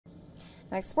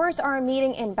Experts are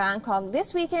meeting in Bangkok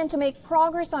this weekend to make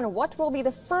progress on what will be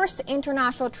the first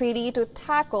international treaty to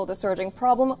tackle the surging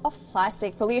problem of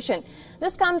plastic pollution.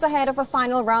 This comes ahead of a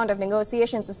final round of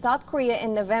negotiations in South Korea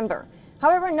in November.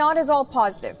 However, not is all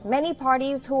positive. Many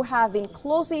parties who have been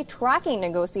closely tracking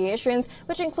negotiations,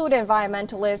 which include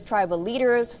environmentalists, tribal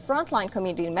leaders, frontline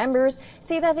community members,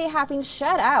 say that they have been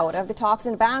shut out of the talks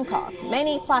in Bangkok.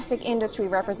 Many plastic industry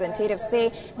representatives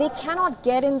say they cannot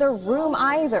get in the room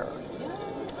either.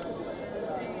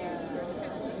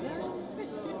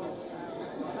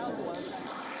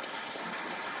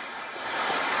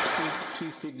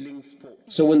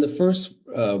 So when the first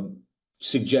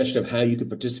suggestion of how you could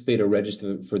participate or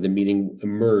register for the meeting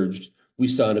emerged, we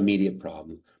saw an immediate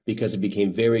problem because it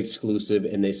became very exclusive,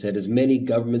 and they said as many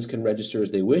governments can register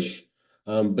as they wish,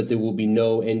 but there will be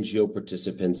no NGO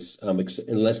participants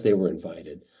unless they were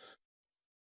invited.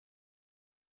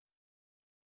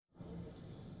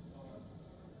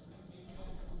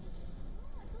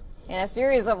 In a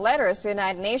series of letters to the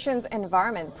United Nations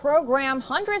Environment Program,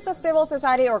 hundreds of civil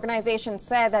society organizations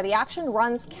said that the action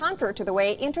runs counter to the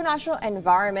way international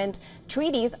environment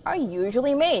treaties are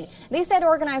usually made. They said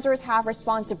organizers have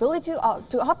responsibility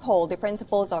to uphold the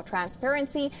principles of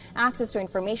transparency, access to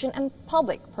information, and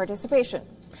public participation.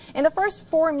 In the first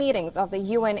 4 meetings of the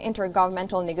UN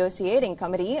Intergovernmental Negotiating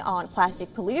Committee on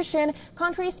Plastic Pollution,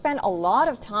 countries spent a lot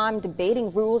of time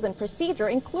debating rules and procedure,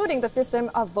 including the system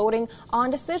of voting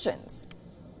on decisions.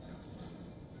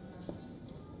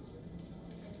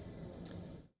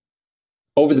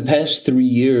 Over the past 3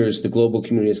 years, the global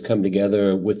community has come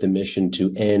together with the mission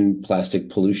to end plastic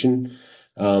pollution.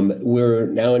 We're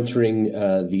now entering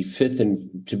the 5th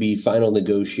and to be final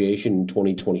negotiation in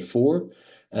 2024.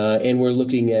 And we're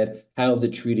looking at how the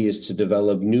treaty is to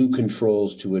develop new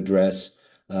controls to address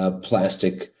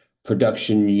plastic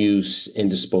production, use, and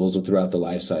disposal throughout the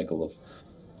life cycle of.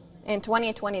 In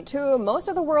 2022, most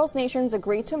of the world's nations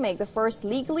agreed to make the first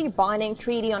legally binding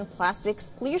treaty on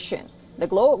plastics pollution. The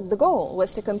goal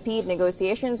was to complete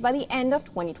negotiations by the end of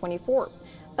 2024.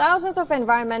 Thousands of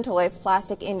environmentalists,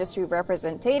 plastic industry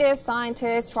representatives,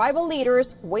 scientists, tribal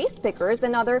leaders, waste pickers,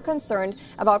 and others concerned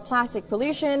about plastic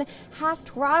pollution have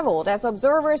traveled as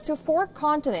observers to 4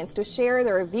 continents to share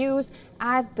their views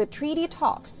at the treaty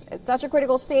talks. It's such a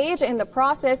critical stage in the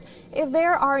process. If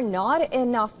there are not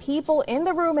enough people in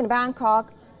the room in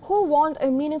Bangkok who want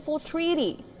a meaningful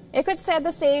treaty, it could set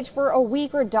the stage for a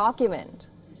weaker document.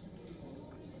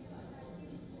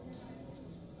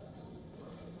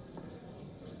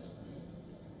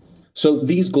 So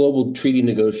these global treaty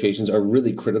negotiations are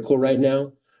really critical right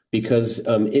now because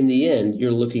in the end,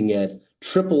 you're looking at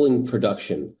tripling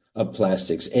production of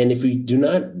plastics. And if we do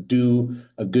not do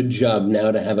a good job now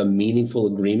to have a meaningful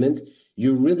agreement,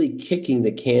 you're really kicking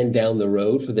the can down the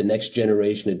road for the next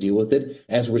generation to deal with it,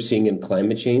 as we're seeing in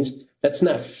climate change. That's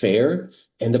not fair.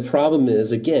 And the problem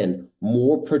is, again,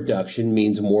 more production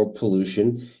means more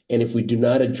pollution. And if we do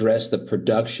not address the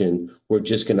production, we're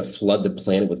just going to flood the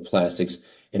planet with plastics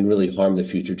and really harm the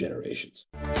future generations.